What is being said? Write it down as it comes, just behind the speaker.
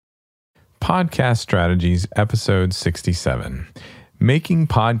Podcast Strategies, Episode 67. Making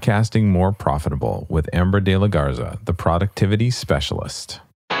Podcasting More Profitable with Amber De La Garza, the Productivity Specialist.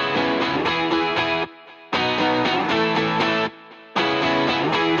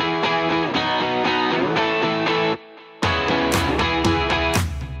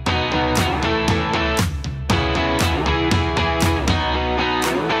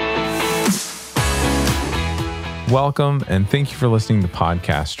 Welcome, and thank you for listening to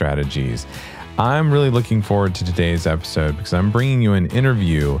Podcast Strategies. I'm really looking forward to today's episode because I'm bringing you an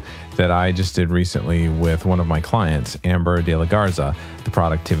interview that I just did recently with one of my clients, Amber De La Garza, the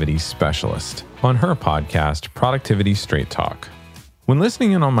Productivity Specialist, on her podcast, Productivity Straight Talk. When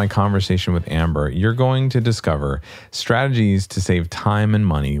listening in on my conversation with Amber, you're going to discover strategies to save time and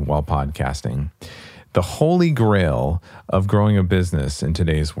money while podcasting. The holy grail of growing a business in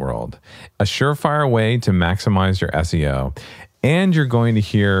today's world, a surefire way to maximize your SEO, and you're going to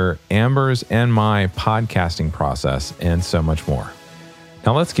hear Amber's and my podcasting process and so much more.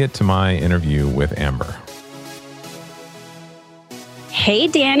 Now let's get to my interview with Amber. Hey,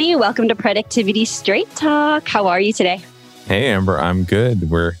 Danny. Welcome to Productivity Straight Talk. How are you today? Hey, Amber. I'm good.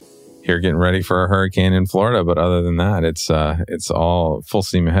 We're here getting ready for a hurricane in Florida, but other than that, it's all full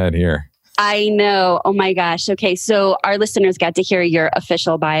steam ahead here. I know. Oh my gosh. Okay. So our listeners got to hear your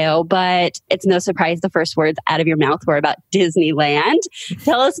official bio, but it's no surprise the first words out of your mouth were about Disneyland.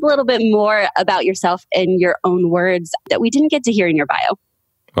 Tell us a little bit more about yourself in your own words that we didn't get to hear in your bio.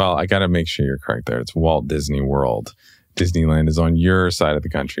 Well, I got to make sure you're correct there. It's Walt Disney World. Disneyland is on your side of the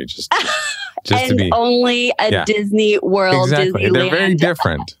country. Just and to be only a Disney World. Exactly. Disneyland. They're very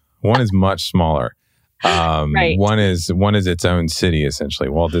different. One is much smaller. Right. One is its own city, essentially.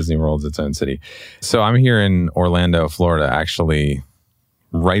 Walt Disney World's its own city. So I'm here in Orlando, Florida, actually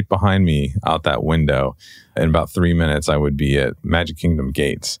right behind me out that window. In about 3 minutes, I would be at Magic Kingdom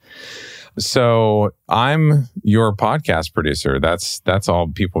gates. So I'm your podcast producer. That's all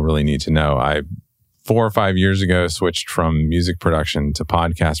people really need to know. I 4 or 5 years ago switched from music production to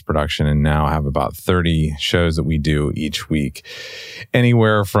podcast production, and now have about 30 shows that we do each week.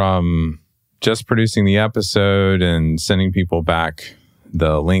 Anywhere from just producing the episode and sending people back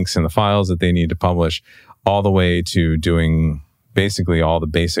the links and the files that they need to publish, all the way to doing basically all the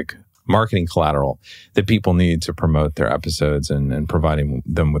basic marketing collateral that people need to promote their episodes and providing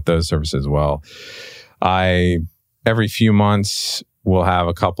them with those services as well. I, every few months, will have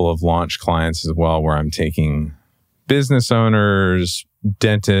a couple of launch clients as well, where I'm taking business owners,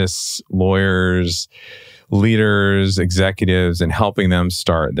 dentists, lawyers, leaders, executives, and helping them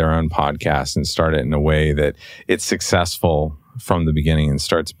start their own podcast and start it in a way that it's successful from the beginning and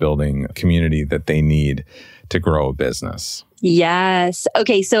starts building a community that they need to grow a business. Yes.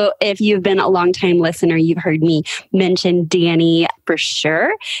 Okay. So if you've been a longtime listener, you've heard me mention Danny for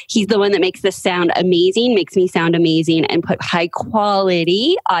sure. He's the one that makes this sound amazing, makes me sound amazing, and put high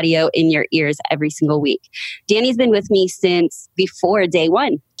quality audio in your ears every single week. Danny's been with me since before day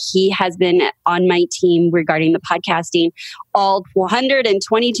one. He has been on my team regarding the podcasting, all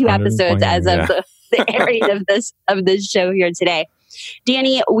 122 episodes as of the airing of this show here today.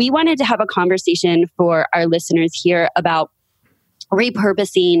 Danny, we wanted to have a conversation for our listeners here about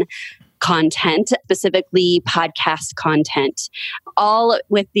repurposing content, specifically podcast content, all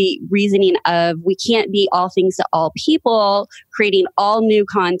with the reasoning of we can't be all things to all people, creating all new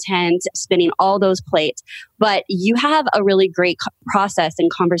content, spinning all those plates. But you have a really great process and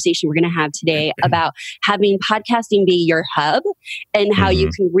conversation we're going to have today about having podcasting be your hub and how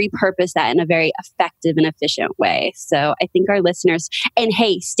you can repurpose that in a very effective and efficient way. So I think our listeners, and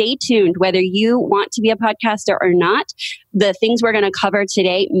hey, stay tuned, whether you want to be a podcaster or not, the things we're going to cover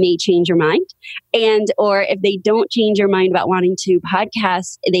today may change your mind. And, or if they don't change your mind about wanting to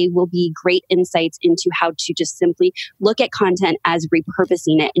podcast, they will be great insights into how to just simply look at content as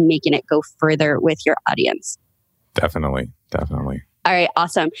repurposing it and making it go further with your audience. Definitely. All right,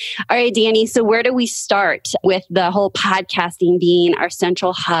 awesome. All right, Danny, so where do we start with the whole podcasting being our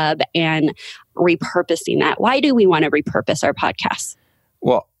central hub and repurposing that? Why do we want to repurpose our podcasts?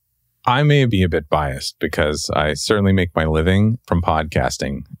 Well, I may be a bit biased because I certainly make my living from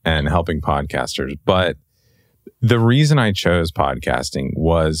podcasting and helping podcasters. But the reason I chose podcasting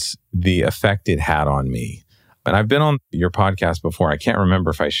was the effect it had on me. And I've been on your podcast before. I can't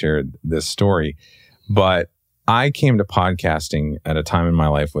remember if I shared this story, but I came to podcasting at a time in my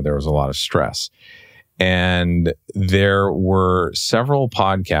life where there was a lot of stress. And there were several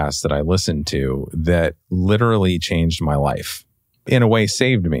podcasts that I listened to that literally changed my life. In a way,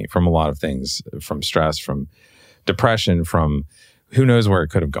 saved me from a lot of things, from stress, from depression, from who knows where it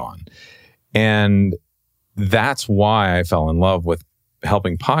could have gone. And that's why I fell in love with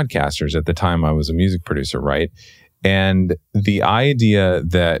helping podcasters. At the time, I was a music producer, right? And the idea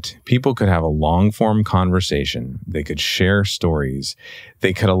that people could have a long form conversation, they could share stories,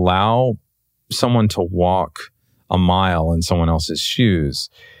 they could allow someone to walk a mile in someone else's shoes,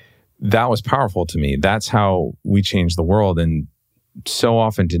 that was powerful to me. That's how we change the world. And so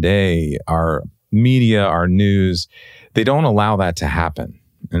often today, our media, our news, they don't allow that to happen.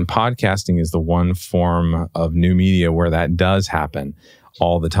 And podcasting is the one form of new media where that does happen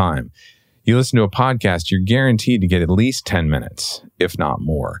all the time. You listen to a podcast, you're guaranteed to get at least 10 minutes, if not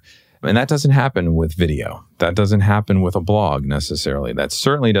more. And that doesn't happen with video. That doesn't happen with a blog necessarily. That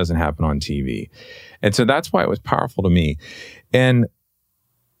certainly doesn't happen on TV. And so that's why it was powerful to me. And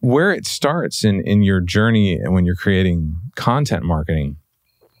where it starts in your journey and when you're creating content marketing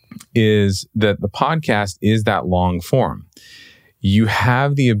is that the podcast is that long form. You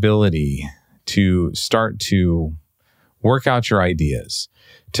have the ability to start to work out your ideas,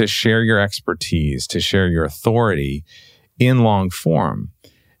 to share your expertise, to share your authority in long form.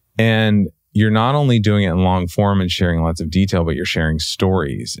 And you're not only doing it in long form and sharing lots of detail, but you're sharing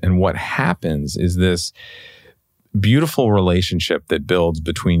stories. And what happens is this beautiful relationship that builds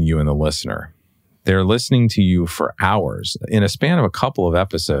between you and the listener. They're listening to you for hours. In a span of a couple of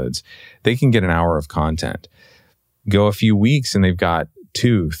episodes, they can get an hour of content. Go a few weeks and they've got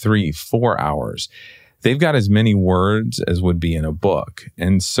 2, 3, 4 hours. They've got as many words as would be in a book.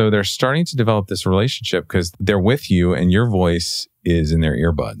 And so they're starting to develop this relationship because they're with you and your voice is in their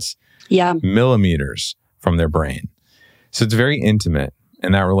earbuds. Yeah. Millimeters from their brain. So it's very intimate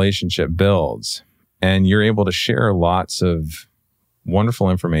and that relationship builds. And you're able to share lots of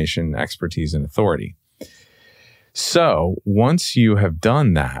wonderful information, expertise, and authority. So once you have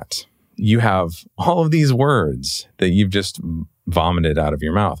done that, you have all of these words that you've just vomited out of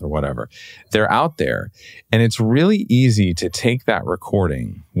your mouth or whatever. They're out there. And it's really easy to take that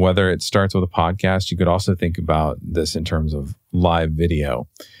recording, whether it starts with a podcast. You could also think about this in terms of live video.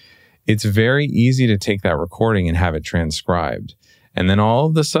 It's very easy to take that recording and have it transcribed. And then all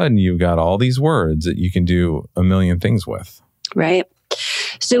of a sudden, you've got all these words that you can do a million things with. Right.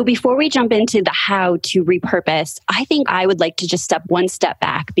 So before we jump into the how to repurpose, I think I would like to just step one step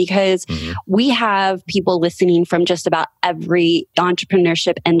back because we have people listening from just about every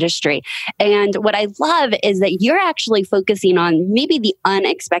entrepreneurship industry. And what I love is that you're actually focusing on maybe the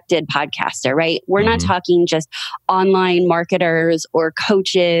unexpected podcaster, right? We're not talking just online marketers or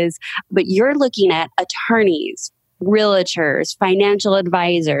coaches, but you're looking at attorneys, realtors, financial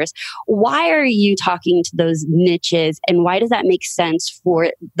advisors. Why are you talking to those niches and why does that make sense for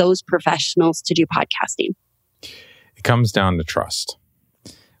those professionals to do podcasting? It comes down to trust.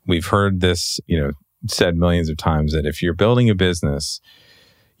 We've heard this, said millions of times that if you're building a business,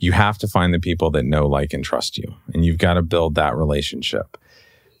 you have to find the people that know, like, and trust you. And you've got to build that relationship.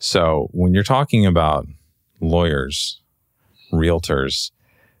 So when you're talking about lawyers, realtors,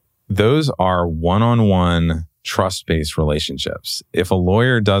 those are one-on-one trust-based relationships. If a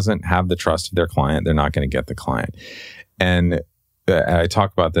lawyer doesn't have the trust of their client, they're not going to get the client. And I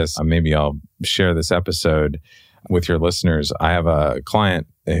talk about this, maybe I'll share this episode with your listeners. I have a client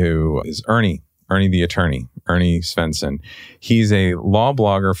who is Ernie the attorney, Ernie Svensson. He's a law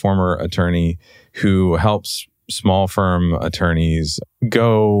blogger, former attorney who helps small firm attorneys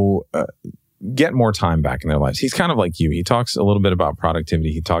go get more time back in their lives. He's kind of like you. He talks a little bit about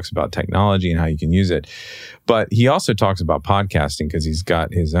productivity. He talks about technology and how you can use it. But he also talks about podcasting because he's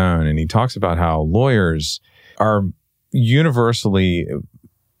got his own. And he talks about how lawyers are universally,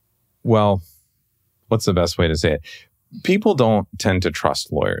 well, what's the best way to say it? People don't tend to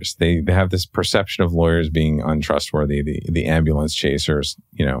trust lawyers. They have this perception of lawyers being untrustworthy, the ambulance chasers,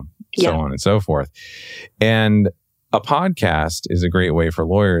 so on and so forth. And a podcast is a great way for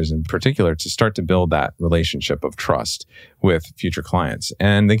lawyers in particular to start to build that relationship of trust with future clients.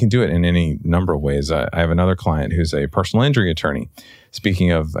 And they can do it in any number of ways. I have another client who's a personal injury attorney,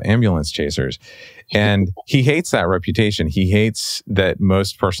 speaking of ambulance chasers. And he hates that reputation. He hates that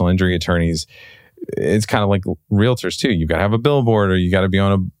most personal injury attorneys, it's kind of like realtors too. You got to have a billboard or you got to be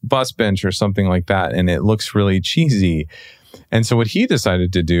on a bus bench or something like that. And it looks really cheesy. And so what he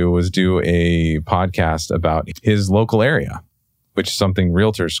decided to do was do a podcast about his local area, which is something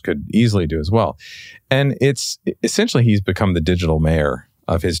realtors could easily do as well. And it's essentially he's become the digital mayor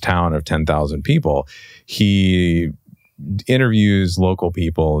of his town of 10,000 people. He interviews local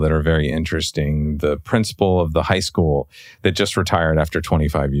people that are very interesting. The principal of the high school that just retired after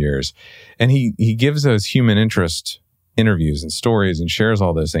 25 years. And he gives those human interest interviews and stories and shares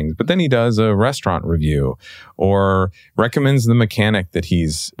all those things. But then he does a restaurant review or recommends the mechanic that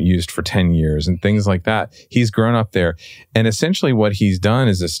he's used for 10 years and things like that. He's grown up there. And essentially what he's done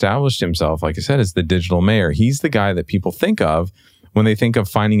is established himself, like I said, as the digital mayor. He's the guy that people think of when they think of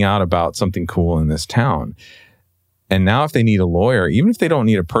finding out about something cool in this town. And now if they need a lawyer, even if they don't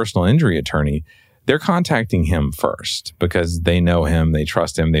need a personal injury attorney, they're contacting him first because they know him, they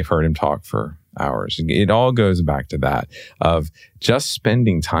trust him, they've heard him talk for hours. It all goes back to that of just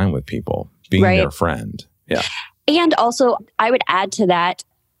spending time with people, being their friend. Yeah. And also, I would add to that,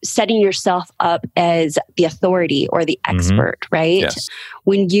 setting yourself up as the authority or the expert, right? Yes.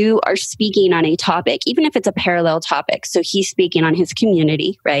 When you are speaking on a topic, even if it's a parallel topic, so he's speaking on his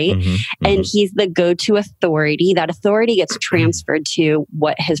community, right? And he's the go-to authority. That authority gets transferred to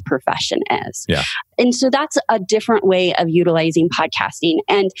what his profession is. Yeah. And so that's a different way of utilizing podcasting.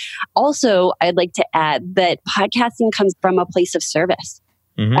 And also, I'd like to add that podcasting comes from a place of service.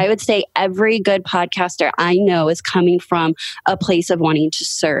 I would say every good podcaster I know is coming from a place of wanting to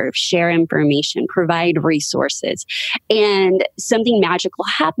serve, share information, provide resources. And something magical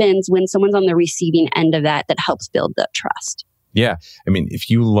happens when someone's on the receiving end of that helps build the trust. Yeah. I mean, if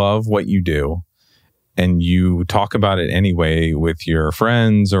you love what you do and you talk about it anyway with your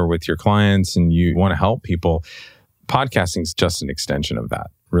friends or with your clients and you want to help people, podcasting is just an extension of that,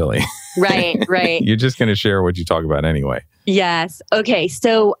 really. Right. You're just going to share what you talk about anyway. Yes. Okay.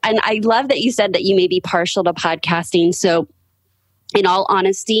 So, and I love that you said that you may be partial to podcasting. So, in all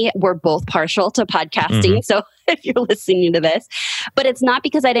honesty, we're both partial to podcasting. So, if you're listening to this, but it's not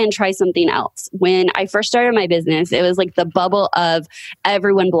because I didn't try something else. When I first started my business, it was like the bubble of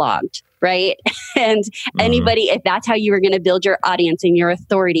everyone blogged, right? And anybody, if that's how you were going to build your audience and your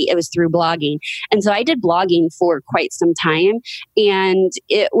authority, it was through blogging. And so I did blogging for quite some time. And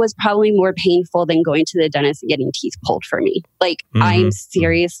it was probably more painful than going to the dentist and getting teeth pulled for me. Like I'm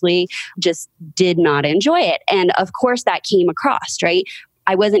seriously just did not enjoy it. And of course that came across, right?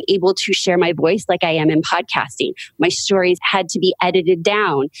 I wasn't able to share my voice like I am in podcasting. My stories had to be edited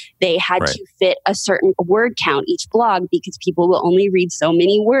down. They had to fit a certain word count each blog because people will only read so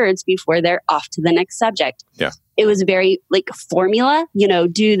many words before they're off to the next subject. Yeah. It was very like formula,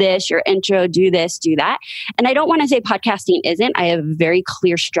 do this, your intro, do this, do that. And I don't want to say podcasting isn't. I have a very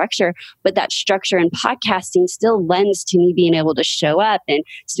clear structure, but that structure in podcasting still lends to me being able to show up and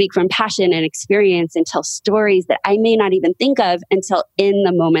speak from passion and experience and tell stories that I may not even think of until in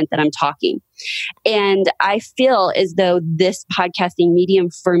the moment that I'm talking. And I feel as though this podcasting medium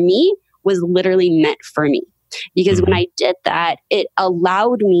for me was literally meant for me. Because when I did that, it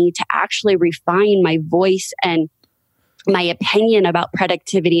allowed me to actually refine my voice and my opinion about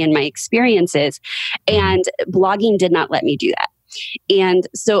productivity and my experiences. And blogging did not let me do that. And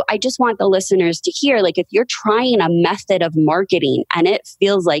so I just want the listeners to hear, like, if you're trying a method of marketing and it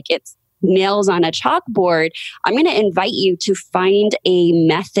feels like it's nails on a chalkboard, I'm going to invite you to find a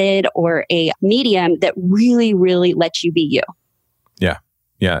method or a medium that really, really lets you be you. Yeah.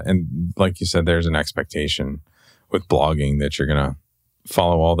 Yeah. And like you said, there's an expectation with blogging that you're going to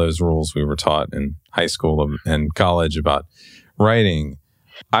follow all those rules we were taught in high school and college about writing.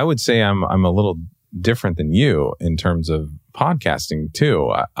 I would say I'm a little different than you in terms of podcasting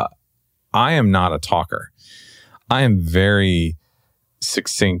too. I am not a talker. I am very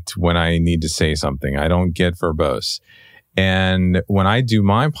succinct when I need to say something. I don't get verbose. And when I do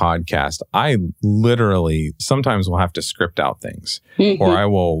my podcast, I literally sometimes will have to script out things or I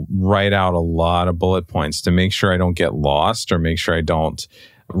will write out a lot of bullet points to make sure I don't get lost or make sure I don't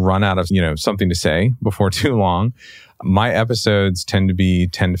run out of, something to say before too long. My episodes tend to be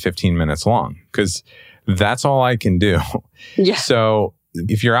 10 to 15 minutes long because that's all I can do. Yeah. So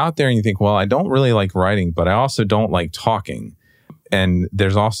if you're out there and you think, well, I don't really like writing, but I also don't like talking. And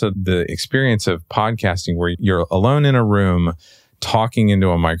there's also the experience of podcasting where you're alone in a room talking into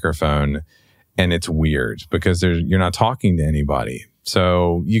a microphone and it's weird because you're not talking to anybody.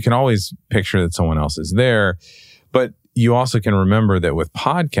 So you can always picture that someone else is there, but you also can remember that with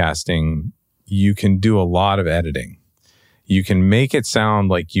podcasting, you can do a lot of editing. You can make it sound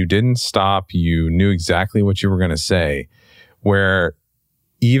like you didn't stop. You knew exactly what you were going to say, where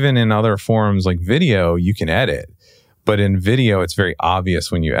even in other forms like video, you can edit. But in video, it's very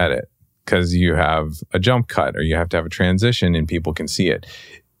obvious when you edit because you have a jump cut or you have to have a transition and people can see it.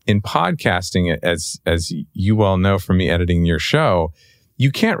 In podcasting, as you well know from me editing your show,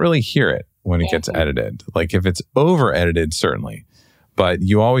 you can't really hear it when it gets edited. Like if it's over edited, certainly. But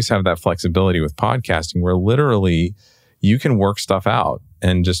you always have that flexibility with podcasting where literally you can work stuff out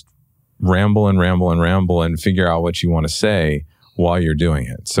and just ramble and figure out what you want to say while you're doing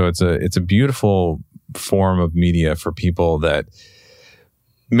it. So it's a beautiful form of media for people that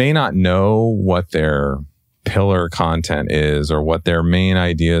may not know what their pillar content is or what their main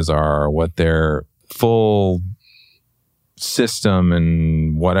ideas are, or what their full system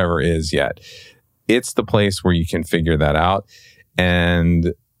and whatever is yet. It's the place where you can figure that out.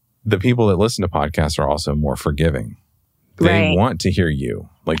 And the people that listen to podcasts are also more forgiving. They want to hear you.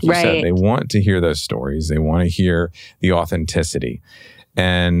 Like you said, they want to hear those stories. They want to hear the authenticity.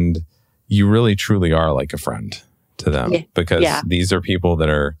 And you really, truly are like a friend to them because these are people that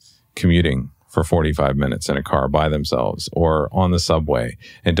are commuting for 45 minutes in a car by themselves or on the subway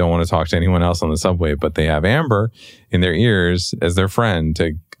and don't want to talk to anyone else on the subway, but they have Amber in their ears as their friend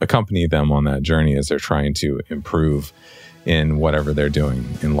to accompany them on that journey as they're trying to improve in whatever they're doing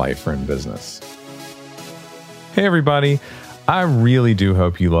in life or in business. Hey, everybody. I really do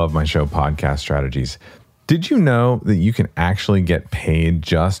hope you love my show, Podcast Strategies. Did you know that you can actually get paid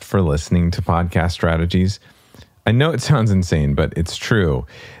just for listening to Podcast Strategies? I know it sounds insane, but it's true.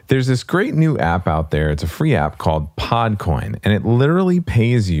 There's this great new app out there. It's a free app called Podcoin, and it literally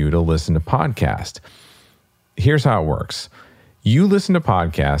pays you to listen to podcasts. Here's how it works. You listen to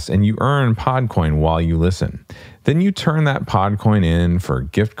podcasts and you earn Podcoin while you listen. Then you turn that Podcoin in for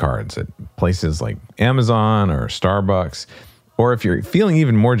gift cards at places like Amazon or Starbucks. Or if you're feeling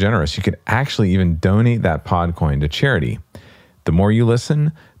even more generous, you could actually even donate that Podcoin to charity. The more you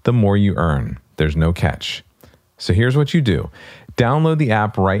listen, the more you earn. There's no catch. So here's what you do. Download the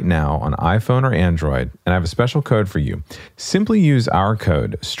app right now on iPhone or Android, and I have a special code for you. Simply use our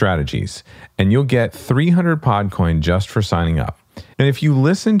code, STRATEGIES, and you'll get 300 Podcoin just for signing up. And if you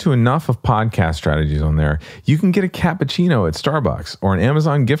listen to enough of Podcast Strategies on there, you can get a cappuccino at Starbucks or an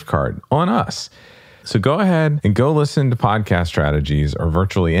Amazon gift card on us. So go ahead and go listen to Podcast Strategies or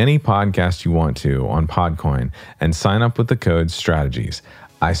virtually any podcast you want to on Podcoin and sign up with the code STRATEGIES.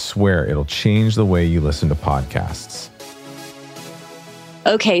 I swear it'll change the way you listen to podcasts.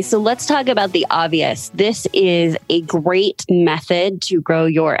 Okay, so let's talk about the obvious. This is a great method to grow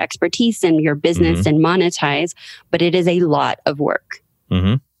your expertise and your business and monetize, but it is a lot of work.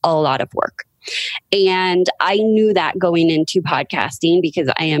 A lot of work. And I knew that going into podcasting because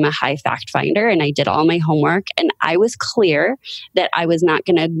I am a high fact finder and I did all my homework and I was clear that I was not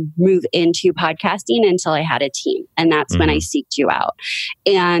going to move into podcasting until I had a team. And that's when I seeked you out.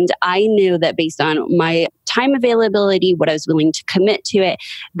 And I knew that based on my time availability, what I was willing to commit to it,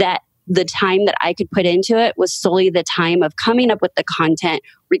 that the time that I could put into it was solely the time of coming up with the content,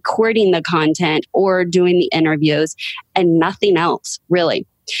 recording the content, or doing the interviews and nothing else, really.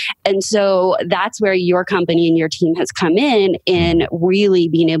 And so that's where your company and your team has come in really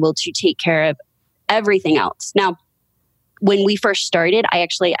being able to take care of everything else. Now, when we first started, I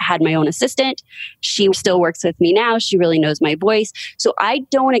actually had my own assistant. She still works with me now. She really knows my voice. So I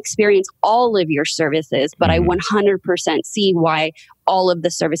don't experience all of your services, but I 100% see why all of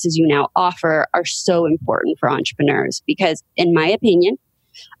the services you now offer are so important for entrepreneurs. Because in my opinion,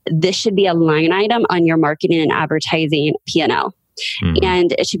 this should be a line item on your marketing and advertising P&L.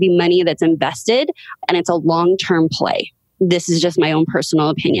 And it should be money that's invested and it's a long-term play. This is just my own personal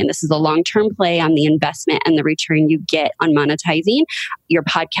opinion. This is a long-term play on the investment and the return you get on monetizing your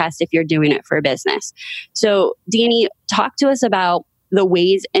podcast if you're doing it for a business. So, Danny, talk to us about the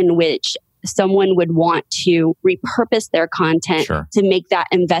ways in which someone would want to repurpose their content to make that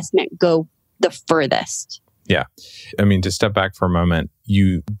investment go the furthest. Yeah. I mean, to step back for a moment,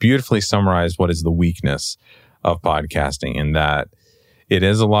 you beautifully summarized what is the weakness of podcasting in that it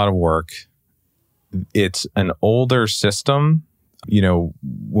is a lot of work. It's an older system. You know,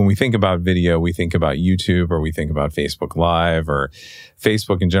 when we think about video, we think about YouTube or we think about Facebook Live or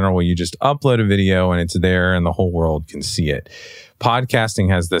Facebook in general, where you just upload a video and it's there and the whole world can see it. Podcasting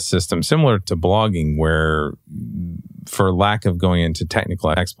has this system similar to blogging where, for lack of going into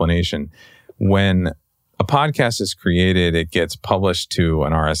technical explanation, when a podcast is created, it gets published to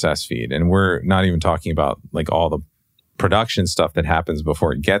an RSS feed. And we're not even talking about like all the production stuff that happens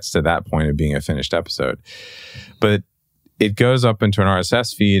before it gets to that point of being a finished episode. But it goes up into an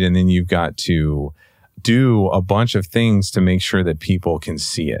RSS feed, and then you've got to do a bunch of things to make sure that people can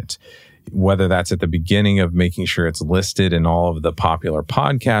see it. Whether that's at the beginning of making sure it's listed in all of the popular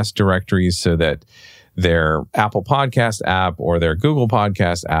podcast directories so that their Apple Podcast app or their Google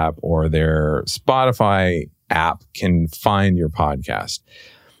Podcast app or their Spotify app can find your podcast.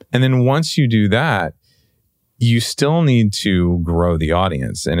 And then once you do that, you still need to grow the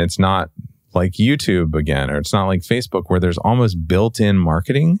audience. And it's not like YouTube again, or it's not like Facebook where there's almost built-in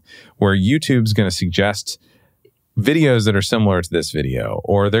marketing where YouTube's going to suggest videos that are similar to this video,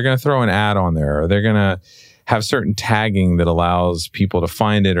 or they're going to throw an ad on there, or they're going to have certain tagging that allows people to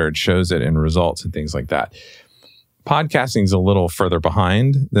find it, or it shows it in results and things like that. Podcasting is a little further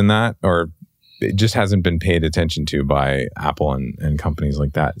behind than that, or it just hasn't been paid attention to by Apple and companies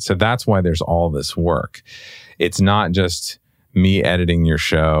like that. So that's why there's all this work. It's not just me editing your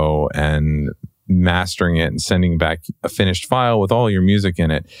show and mastering it and sending back a finished file with all your music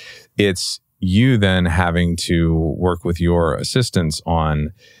in it. It's you then having to work with your assistants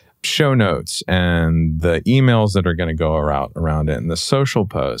on show notes and the emails that are going to go around it and the social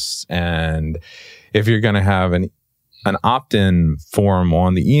posts. And if you're going to have an opt-in form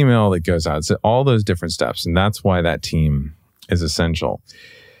on the email that goes out, so all those different steps. And that's why that team is essential.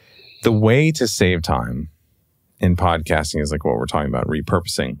 The way to save time in podcasting is like what we're talking about,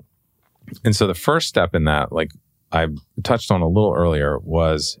 repurposing. And so the first step in that, like I touched on a little earlier,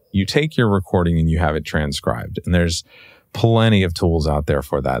 was you take your recording and you have it transcribed. And there's plenty of tools out there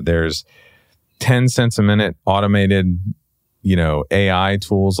for that. There's 10 cents a minute automated, AI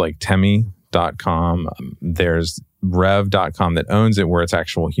tools like Temi.com. There's Rev.com that owns it, where it's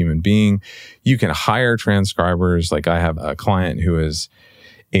actual human being. You can hire transcribers. Like I have a client who is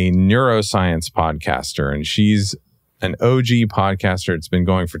a neuroscience podcaster, and she's an OG podcaster. It's been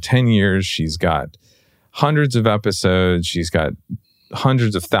going for 10 years. She's got hundreds of episodes. She's got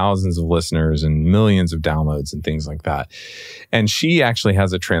hundreds of thousands of listeners and millions of downloads and things like that. And she actually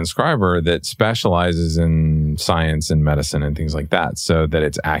has a transcriber that specializes in science and medicine and things like that, so that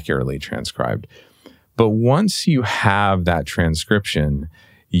it's accurately transcribed. But once you have that transcription,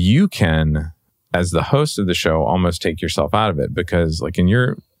 you can, as the host of the show, almost take yourself out of it, because like in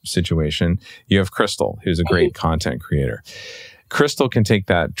your situation, you have Crystal, who's a great content creator. Crystal can take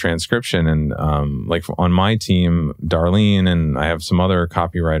that transcription and like on my team, Darlene, and I have some other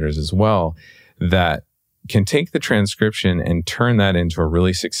copywriters as well, that can take the transcription and turn that into a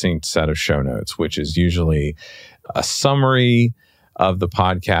really succinct set of show notes, which is usually a summary of the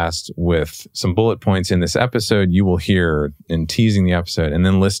podcast with some bullet points in this episode you will hear in teasing the episode, and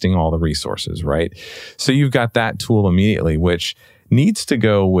then listing all the resources, right? So you've got that tool immediately, which needs to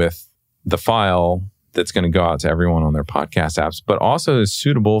go with the file that's going to go out to everyone on their podcast apps, but also is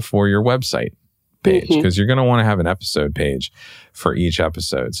suitable for your website page, because you're going to want to have an episode page for each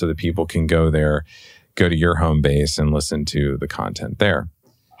episode so that people can go there, go to your home base and listen to the content there.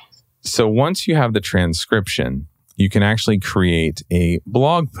 So once you have the transcription, you can actually create a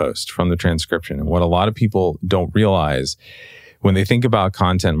blog post from the transcription. And what a lot of people don't realize when they think about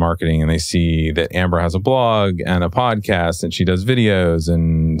content marketing and they see that Amber has a blog and a podcast and she does videos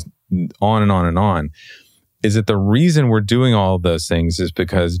and on and on and on, is that the reason we're doing all of those things is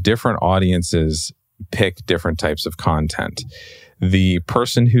because different audiences pick different types of content. The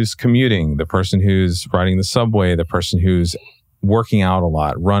person who's commuting, the person who's riding the subway, the person who's working out a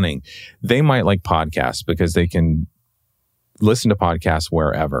lot, running, they might like podcasts because they can listen to podcasts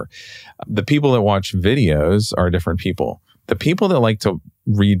wherever. The people that watch videos are different people. The people that like to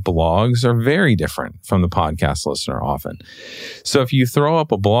read blogs are very different from the podcast listener often. So if you throw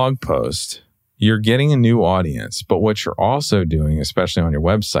up a blog post, you're getting a new audience. But what you're also doing, especially on your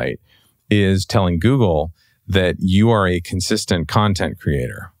website, is telling Google that you are a consistent content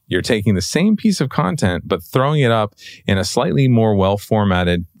creator. You're taking the same piece of content, but throwing it up in a slightly more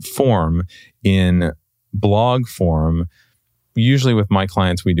well-formatted form, in blog form. Usually with my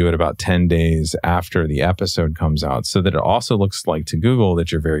clients, we do it about 10 days after the episode comes out, so that it also looks like to Google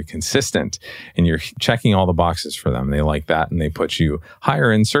that you're very consistent and you're checking all the boxes for them. They like that, and they put you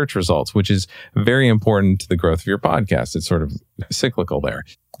higher in search results, which is very important to the growth of your podcast. It's sort of cyclical there.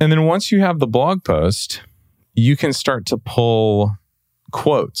 And then once you have the blog post, you can start to pull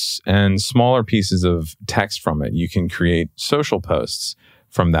quotes and smaller pieces of text from it. You can create social posts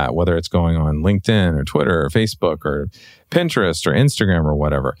from that, whether it's going on LinkedIn or Twitter or Facebook or Pinterest or Instagram or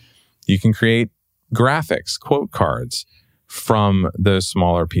whatever. You can create graphics, quote cards from those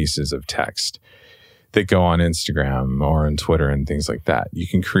smaller pieces of text that go on Instagram or on Twitter and things like that. You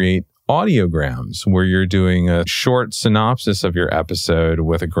can create audiograms where you're doing a short synopsis of your episode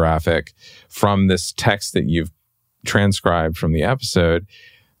with a graphic from this text that you've transcribed from the episode,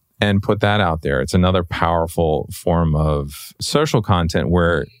 and put that out there. It's another powerful form of social content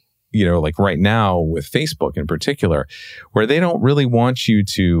where, like right now with Facebook in particular, where they don't really want you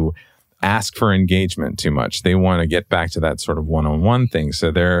to ask for engagement too much. They want to get back to that sort of one-on-one thing.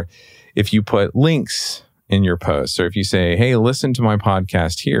 So if you put links in your posts, or if you say, hey, listen to my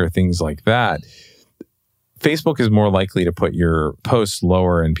podcast here, things like that, Facebook is more likely to put your posts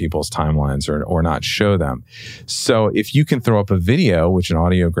lower in people's timelines or not show them. So if you can throw up a video, which an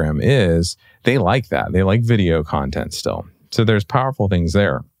audiogram is, they like that. They like video content still. So there's powerful things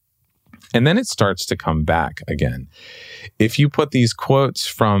there. And then it starts to come back again. If you put these quotes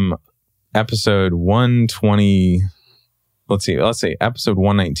from episode 120, let's say episode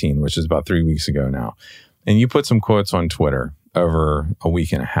 119, which is about 3 weeks ago now, and you put some quotes on Twitter over a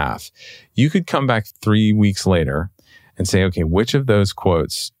week and a half, you could come back 3 weeks later and say, okay, which of those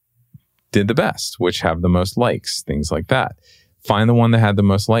quotes did the best, which have the most likes, things like that. Find the one that had the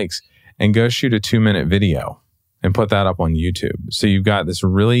most likes and go shoot a 2-minute video and put that up on YouTube. So you've got this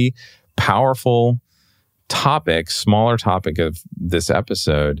really powerful topic, smaller topic of this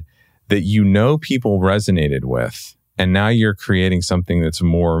episode that you know people resonated with. And now you're creating something that's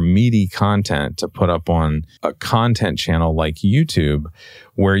more meaty content to put up on a content channel like YouTube,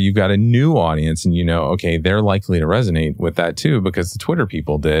 where you've got a new audience and you know, okay, they're likely to resonate with that too because the Twitter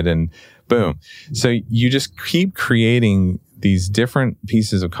people did, and boom. So you just keep creating these different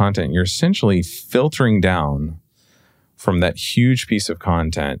pieces of content. You're essentially filtering down from that huge piece of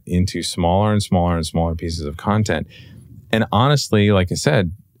content into smaller and smaller and smaller pieces of content. And honestly, like I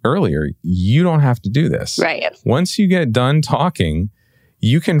said earlier, you don't have to do this. Right. Once you get done talking,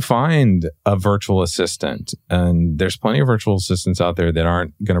 you can find a virtual assistant. And there's plenty of virtual assistants out there that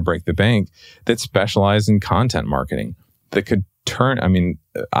aren't going to break the bank that specialize in content marketing that could turn,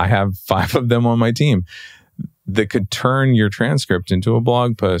 I have 5 of them on my team that could turn your transcript into a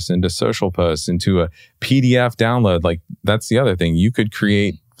blog post, into social posts, into a PDF download. Like, that's the other thing. You could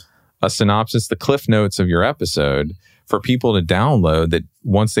create a synopsis, the cliff notes of your episode for people to download, that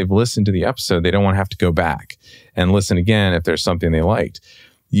once they've listened to the episode, they don't want to have to go back and listen again if there's something they liked.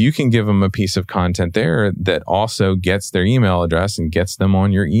 You can give them a piece of content there that also gets their email address and gets them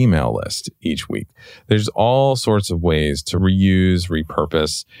on your email list each week. There's all sorts of ways to reuse,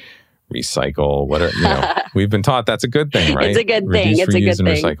 repurpose, recycle, whatever. We've been taught that's a good thing, right? It's a good thing. Reduce, it's a good and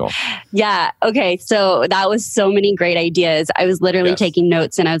thing. Recycle. Yeah. Okay. So that was so many great ideas. I was literally taking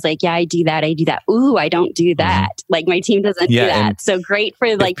notes and I was like, yeah, I do that. Ooh, I don't do that. Like, my team doesn't do that. So great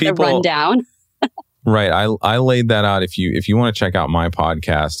for like the rundown. Right. I laid that out. If you want to check out my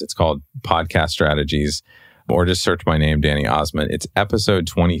podcast, it's called Podcast Strategies, or just search my name, Danny Osmond. It's episode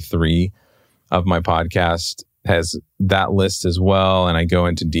 23 of my podcast. Has that list as well, and I go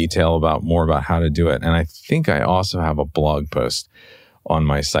into detail more about how to do it. And I think I also have a blog post on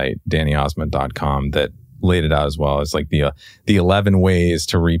my site, DannyOsmond.com, that laid it out as well. It's like the 11 ways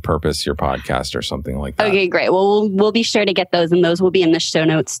to repurpose your podcast or something like that. Okay, great. Well, we'll be sure to get those, and those will be in the show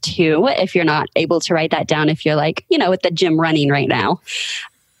notes too, if you're not able to write that down, if you're like, at the gym running right now.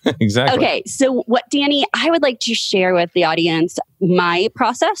 Exactly. Okay. So Danny, I would like to share with the audience my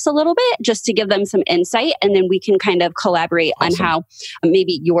process a little bit, just to give them some insight, and then we can kind of collaborate on how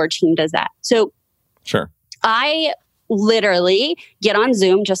maybe your team does that. So sure. I literally get on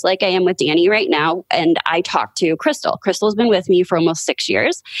Zoom just like I am with Danny right now, and I talk to Crystal. Crystal's been with me for almost 6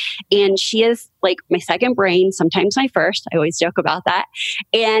 years, and she is like my second brain, sometimes my first. I always joke about that.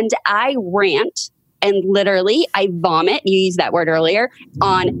 And I rant. And literally, I vomit, you used that word earlier,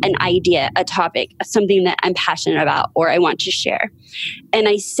 on an idea, a topic, something that I'm passionate about or I want to share. And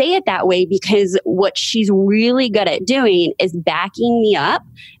I say it that way because what she's really good at doing is backing me up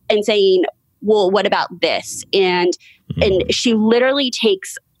and saying, well, what about this? And she literally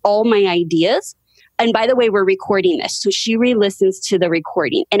takes all my ideas. And by the way, we're recording this. So she re-listens to the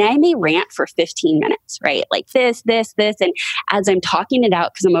recording. And I may rant for 15 minutes, right? Like this. And as I'm talking it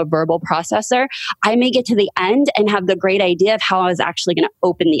out, because I'm a verbal processor, I may get to the end and have the great idea of how I was actually going to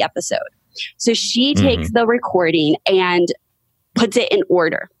open the episode. So she takes the recording and puts it in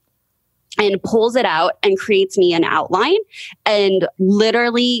order and pulls it out and creates me an outline, and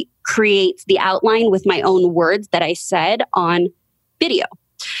literally creates the outline with my own words that I said on video.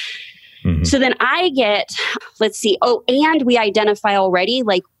 So then I get, let's see. Oh, and we identify already,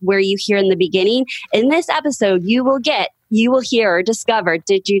 like where you hear in the beginning, in this episode, you will hear or discover,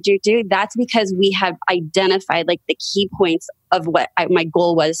 that's because we have identified like the key points of what my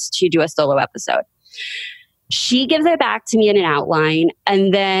goal was to do a solo episode. She gives it back to me in an outline,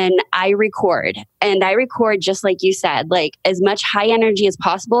 and then I record. And I record, just like you said, like as much high energy as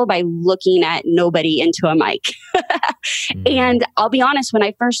possible by looking at nobody into a mic. And I'll be honest, when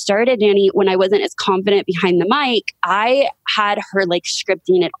I first started, Danny, when I wasn't as confident behind the mic, I had her like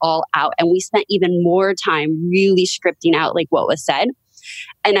scripting it all out. And we spent even more time really scripting out like what was said.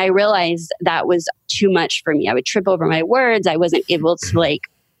 And I realized that was too much for me. I would trip over my words. I wasn't able to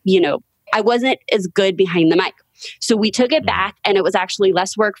I wasn't as good behind the mic. So we took it back, and it was actually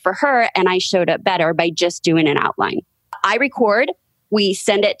less work for her, and I showed up better by just doing an outline. I record, we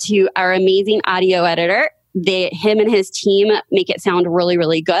send it to our amazing audio editor. Him and his team make it sound really,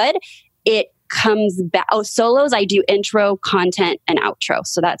 really good. It comes back. Oh, solos, I do intro, content, and outro.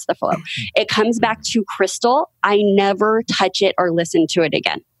 So that's the flow. It comes back to Crystal. I never touch it or listen to it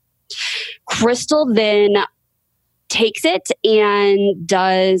again. Crystal then takes it and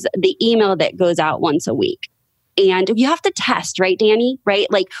does the email that goes out once a week. And you have to test, right, Danny? Right?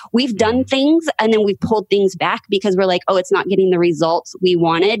 Like we've done things and then we've pulled things back because we're like, oh, it's not getting the results we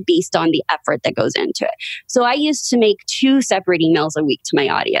wanted based on the effort that goes into it. So I used to make 2 separate emails a week to my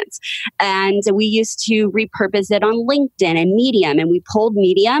audience. And we used to repurpose it on LinkedIn and Medium. And we pulled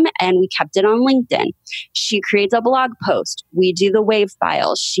Medium and we kept it on LinkedIn. She creates a blog post. We do the wave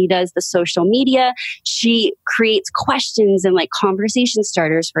files. She does the social media. She creates questions and like conversation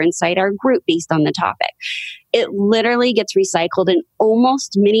starters for inside our group based on the topic. It literally gets recycled in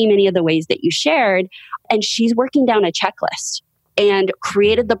almost many of the ways that you shared. And she's working down a checklist and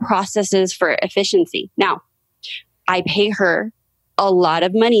created the processes for efficiency. Now, I pay her a lot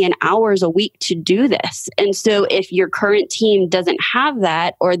of money and hours a week to do this. And so if your current team doesn't have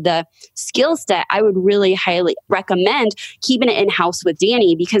that or the skill set, I would really highly recommend keeping it in-house with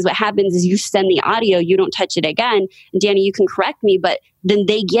Danny, because what happens is you send the audio, you don't touch it again. And Danny, you can correct me, but then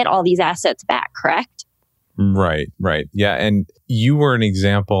they get all these assets back, correct? Right. Yeah. And you were an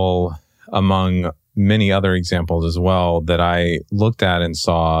example among many other examples as well that I looked at and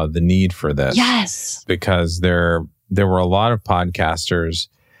saw the need for this. Yes. Because there were a lot of podcasters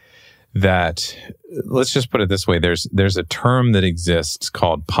that, let's just put it this way, there's a term that exists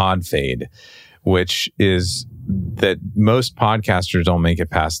called pod fade, which is that most podcasters don't make it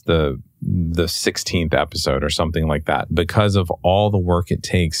past the 16th episode or something like that because of all the work it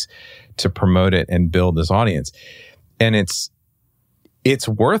takes to promote it and build this audience. And it's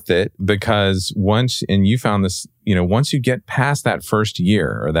worth it because once, and you found this, once you get past that first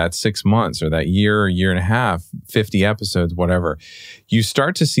year or that 6 months or that year and a half, 50 episodes, whatever, you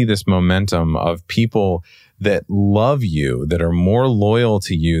start to see this momentum of people that love you, that are more loyal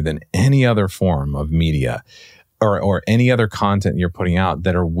to you than any other form of media or any other content you're putting out,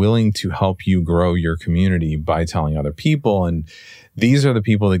 that are willing to help you grow your community by telling other people. And these are the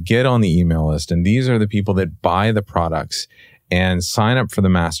people that get on the email list. And these are the people that buy the products and sign up for the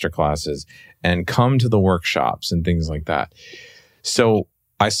masterclasses and come to the workshops and things like that. So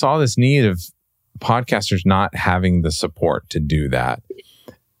I saw this need of podcasters not having the support to do that.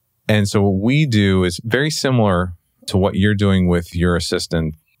 And so what we do is very similar to what you're doing with your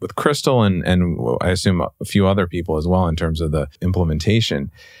assistant, with Crystal, and I assume a few other people as well in terms of the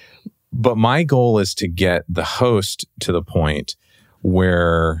implementation. But my goal is to get the host to the point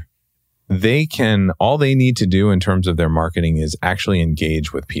where all they need to do in terms of their marketing is actually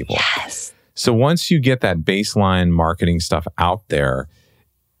engage with people. Yes. So once you get that baseline marketing stuff out there,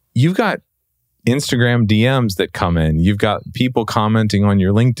 you've got Instagram DMs that come in. You've got people commenting on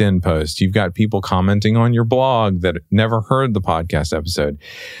your LinkedIn post. You've got people commenting on your blog that never heard the podcast episode.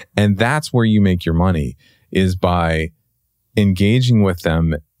 And that's where you make your money, is by engaging with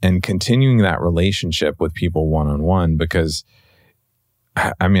them and continuing that relationship with people one-on-one. Because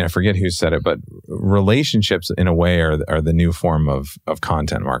I forget who said it, but relationships in a way are the new form of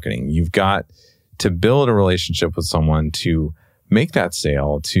content marketing. You've got to build a relationship with someone to make that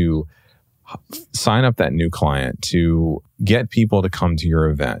sale, to sign up that new client, to get people to come to your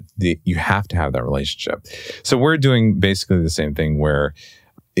event. You have to have that relationship. So we're doing basically the same thing, where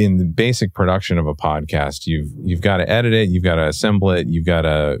in the basic production of a podcast, you've got to edit it, you've got to assemble it, you've got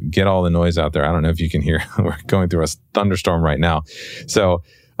to get all the noise out there. I don't know if you can hear, we're going through a thunderstorm right now. So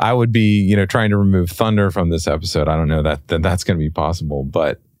I would be, trying to remove thunder from this episode. I don't know that that's going to be possible,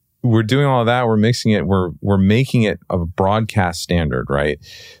 but we're doing all of that. We're mixing it. We're making it a broadcast standard, right?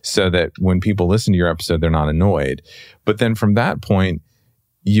 So that when people listen to your episode, they're not annoyed. But then from that point,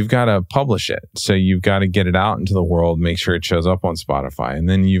 you've got to publish it. So you've got to get it out into the world, make sure it shows up on Spotify. And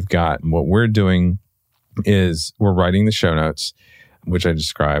then you've got, what we're doing is we're writing the show notes, which I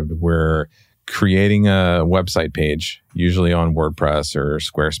described. We're creating a website page, usually on WordPress or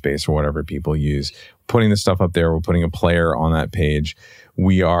Squarespace or whatever people use, putting the stuff up there. We're putting a player on that page.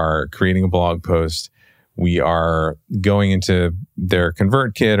 We are creating a blog post. We are going into their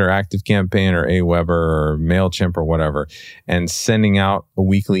ConvertKit or ActiveCampaign or Aweber or MailChimp or whatever, and sending out a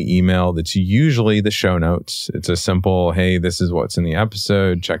weekly email that's usually the show notes. It's a simple, hey, this is what's in the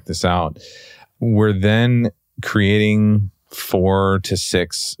episode. Check this out. We're then creating 4 to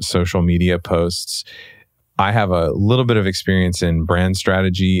 6 social media posts. I have a little bit of experience in brand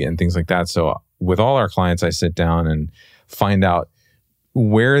strategy and things like that. So with all our clients, I sit down and find out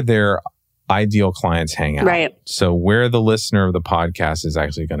where their ideal clients hang out. Right. So where the listener of the podcast is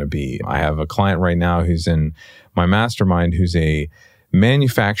actually going to be. I have a client right now who's in my mastermind who's a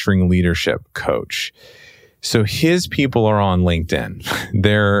manufacturing leadership coach. So his people are on LinkedIn.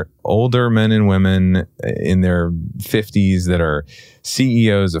 They're older men and women in their 50s that are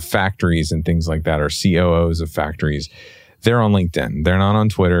CEOs of factories and things like that, or COOs of factories. They're on LinkedIn. They're not on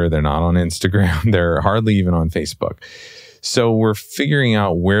Twitter. They're not on Instagram. They're hardly even on Facebook. So we're figuring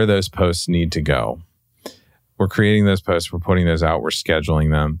out where those posts need to go. We're creating those posts. We're putting those out. We're scheduling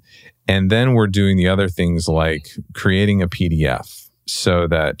them. And then we're doing the other things like creating a PDF so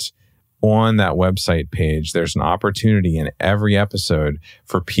that on that website page, there's an opportunity in every episode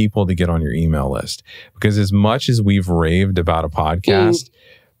for people to get on your email list. Because as much as we've raved about a podcast,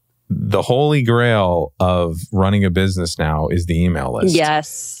 the holy grail of running a business now is the email list.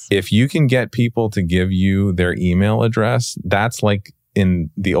 Yes. If you can get people to give you their email address, that's like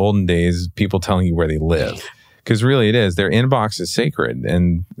in the olden days, people telling you where they live. Because really it is. Their inbox is sacred.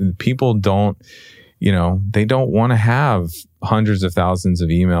 And people don't, they don't want to have hundreds of thousands of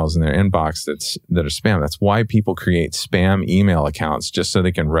emails in their inbox that are spam. That's why people create spam email accounts, just so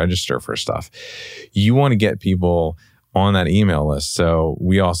they can register for stuff. You want to get people on that email list. So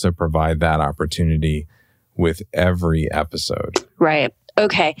we also provide that opportunity with every episode. Right.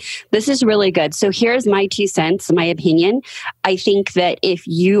 Okay. This is really good. So here's my 2 cents, my opinion. I think that if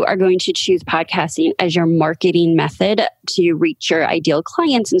you are going to choose podcasting as your marketing method to reach your ideal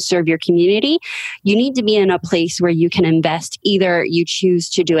clients and serve your community, you need to be in a place where you can invest. Either you choose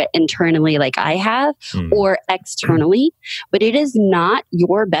to do it internally like I have or externally, but it is not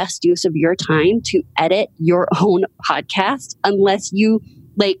your best use of your time to edit your own podcast unless you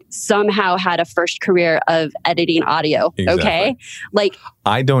somehow had a first career of editing audio. Exactly. Okay.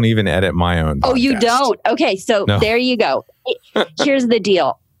 I don't even edit my own podcast. Oh, you don't? Okay. So There you go. Here's the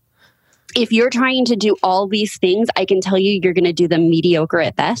deal. If you're trying to do all these things, I can tell you, you're going to do them mediocre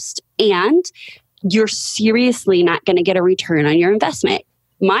at best. And you're seriously not going to get a return on your investment.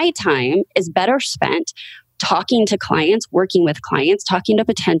 My time is better spent talking to clients, working with clients, talking to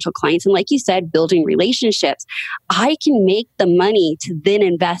potential clients, and like you said, building relationships. I can make the money to then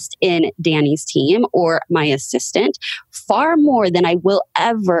invest in Danny's team or my assistant far more than I will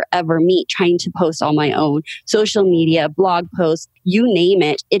ever meet trying to post all my own social media, blog posts, you name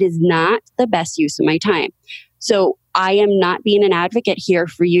it. It is not the best use of my time. So I am not being an advocate here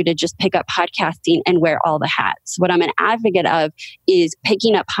for you to just pick up podcasting and wear all the hats. What I'm an advocate of is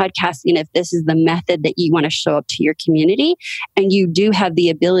picking up podcasting if this is the method that you want to show up to your community. And you do have the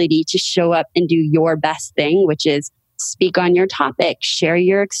ability to show up and do your best thing, which is speak on your topic, share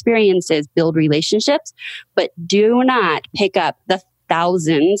your experiences, build relationships, but do not pick up the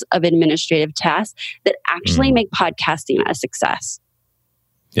thousands of administrative tasks that actually make podcasting a success.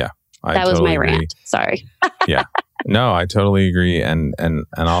 Yeah. That was my rant. Sorry. Yeah. No, I totally agree. And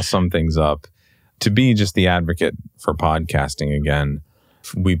I'll sum things up. To be just the advocate for podcasting again,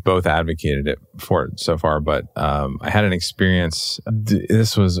 we both advocated it for it so far, but I had an experience.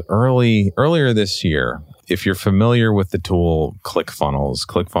 This was earlier this year. If you're familiar with the tool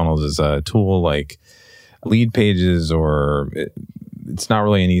ClickFunnels is a tool like Lead Pages, or it's not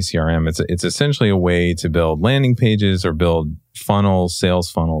really an ECRM. It's essentially a way to build landing pages or build funnels, sales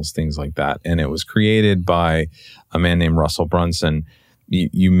funnels, things like that. And it was created by a man named Russell Brunson.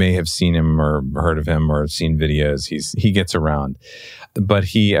 You may have seen him or heard of him or seen videos. He gets around. But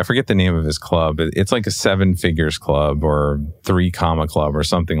I forget the name of his club. It's like a 7 figures club or 3 comma club or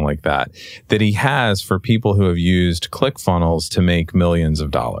something like that he has for people who have used ClickFunnels to make millions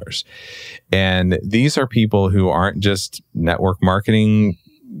of dollars. And these are people who aren't just network marketing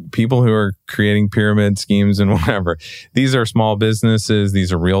people who are creating pyramid schemes and whatever. These are small businesses.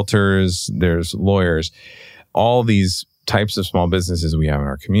 These are realtors. There's lawyers. All these types of small businesses we have in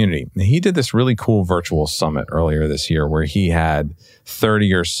our community. And he did this really cool virtual summit earlier this year where he had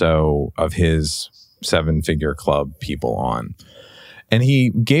 30 or so of his 7-figure club people on. And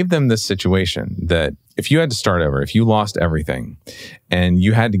he gave them this situation that if you had to start over, if you lost everything and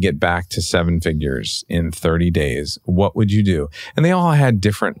you had to get back to 7 figures in 30 days, what would you do? And they all had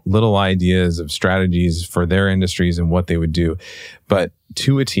different little ideas of strategies for their industries and what they would do. But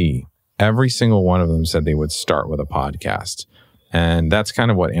to a T, every single one of them said they would start with a podcast. And that's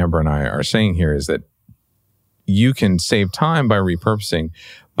kind of what Amber and I are saying here, is that you can save time by repurposing,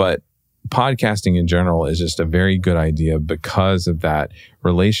 but podcasting in general is just a very good idea because of that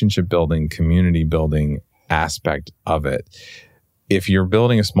relationship building, community building aspect of it. If you're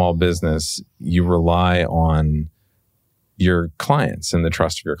building a small business, you rely on your clients and the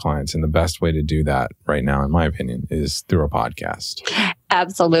trust of your clients. And the best way to do that right now, in my opinion, is through a podcast.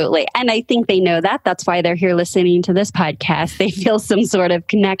 Absolutely. And I think they know that. That's why they're here listening to this podcast. They feel some sort of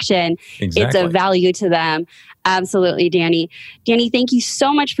connection. Exactly. It's of value to them. Absolutely, Danny. Danny, thank you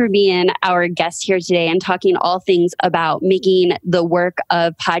so much for being our guest here today and talking all things about making the work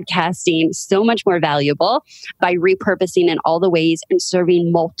of podcasting so much more valuable by repurposing in all the ways and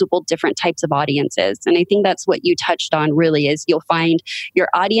serving multiple different types of audiences. And I think that's what you touched on really is you'll find your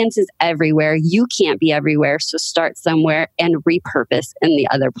audience is everywhere. You can't be everywhere. So start somewhere and repurpose in the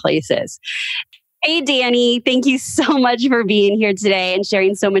other places. Hey, Danny, thank you so much for being here today and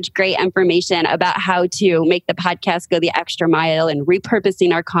sharing so much great information about how to make the podcast go the extra mile and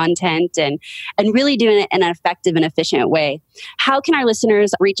repurposing our content and really doing it in an effective and efficient way. How can our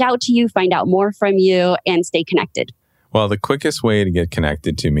listeners reach out to you, find out more from you, and stay connected? Well, the quickest way to get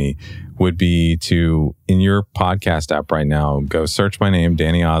connected to me would be to, in your podcast app right now, go search my name,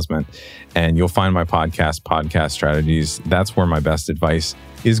 Danny Osmond, and you'll find my podcast Strategies. That's where my best advice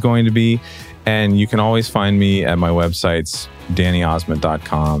is going to be. And you can always find me at my websites,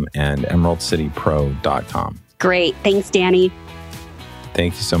 DannyOsmond.com and EmeraldCityPro.com. Great. Thanks, Danny.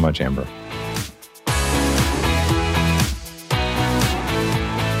 Thank you so much, Amber.